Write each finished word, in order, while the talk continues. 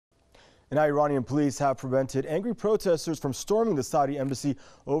And now Iranian police have prevented angry protesters from storming the Saudi embassy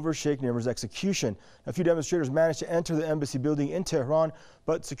over Sheikh Nimr's execution. A few demonstrators managed to enter the embassy building in Tehran,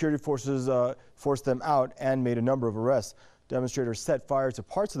 but security forces forced them out and made a number of arrests. Demonstrators set fire to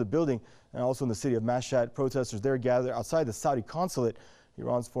parts of the building, and also in the city of Mashhad, protesters there gathered outside the Saudi consulate.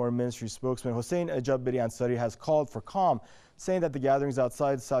 Iran's foreign ministry spokesman Hossein Jaberi-Ansari has called for calm, saying that the gatherings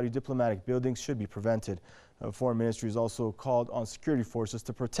outside Saudi diplomatic buildings should be prevented. The foreign ministry has also called on security forces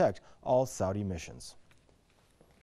to protect all Saudi missions.